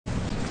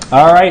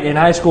All right, in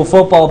high school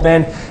football,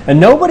 Ben, and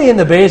nobody in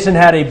the Basin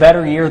had a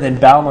better year than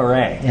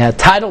Balmorhea. Yeah,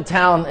 title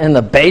town in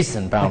the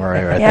Basin,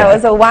 Balmorhea right there. Yeah, it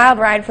was a wild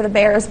ride for the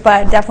Bears,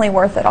 but definitely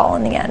worth it all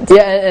in the end.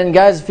 Yeah, and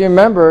guys, if you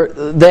remember,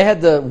 they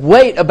had to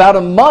wait about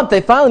a month. They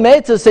finally made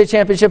it to the state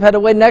championship, had to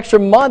wait an extra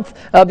month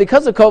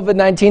because of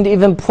COVID-19 to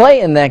even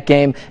play in that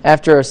game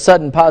after a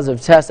sudden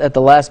positive test at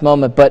the last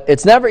moment. But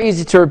it's never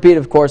easy to repeat,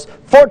 of course.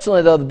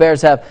 Fortunately, though, the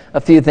Bears have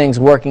a few things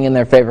working in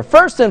their favor.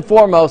 First and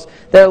foremost,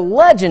 their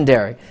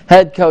legendary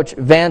head coach,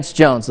 Vance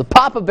Jones, the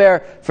Papa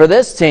Bear for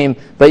this team,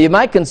 but you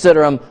might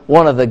consider him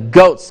one of the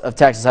GOATs of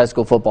Texas high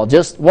school football.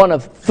 Just one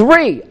of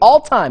 3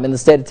 all-time in the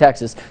state of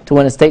Texas to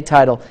win a state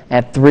title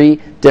at 3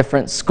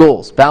 different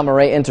schools.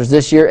 Balmorhea enters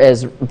this year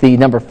as the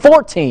number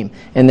 4 team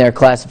in their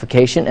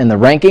classification in the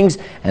rankings,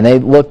 and they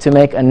look to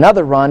make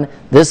another run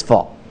this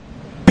fall.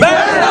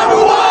 Bear number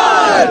 1!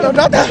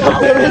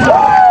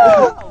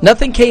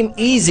 Nothing came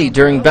easy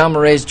during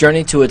Balmorhea's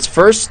journey to its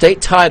first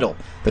state title.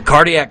 The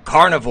Cardiac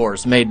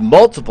Carnivores made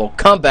multiple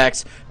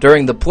comebacks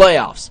during the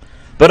playoffs.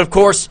 But of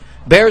course,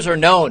 Bears are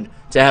known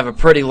to have a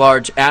pretty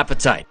large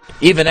appetite.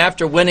 Even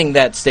after winning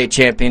that state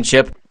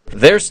championship,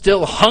 they're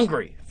still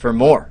hungry for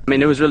more. I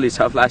mean, it was really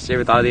tough last year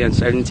with all the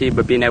uncertainty,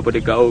 but being able to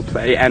go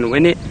play and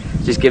win it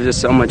just gives us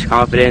so much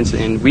confidence,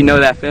 and we know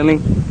that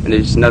feeling, and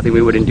there's nothing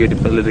we wouldn't do to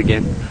feel it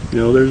again. You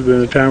know, there's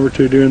been a time or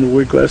two during the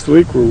week last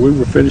week where we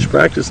were finished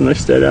practice and they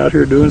stayed out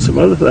here doing some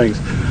other things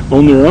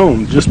on their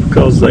own just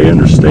because they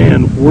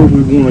understand where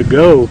we want to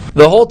go.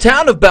 The whole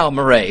town of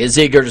Balmorhea is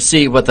eager to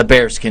see what the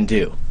Bears can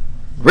do.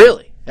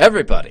 Really,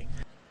 everybody.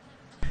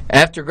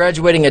 After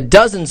graduating a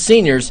dozen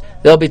seniors,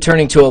 they'll be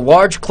turning to a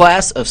large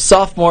class of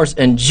sophomores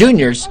and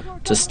juniors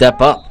to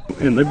step up.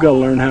 And they've got to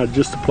learn how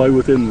just to play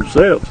within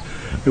themselves.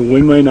 And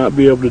we may not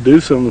be able to do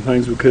some of the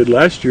things we could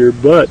last year,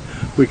 but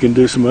we can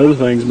do some other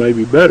things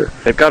maybe better.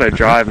 They've got to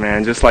drive,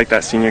 man, just like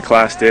that senior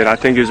class did. I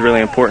think it was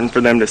really important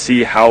for them to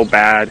see how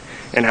bad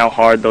and how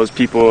hard those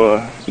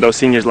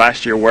seniors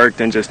last year worked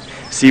and just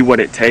see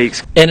what it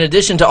takes. In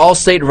addition to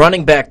All-State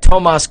running back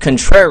Tomas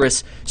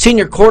Contreras,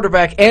 senior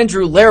quarterback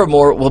Andrew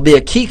Larimore will be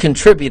a key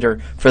contributor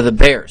for the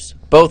Bears,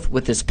 both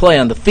with his play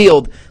on the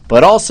field,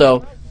 but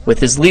also with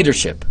his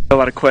leadership. A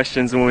lot of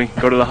questions when we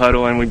go to the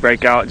huddle and we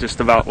break out just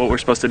about what we're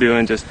supposed to do,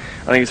 and just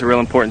I think it's a real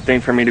important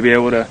thing for me to be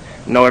able to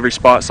know every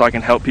spot so I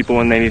can help people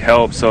when they need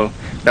help, so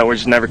that we're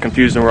just never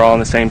confused and we're all on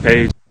the same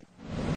page.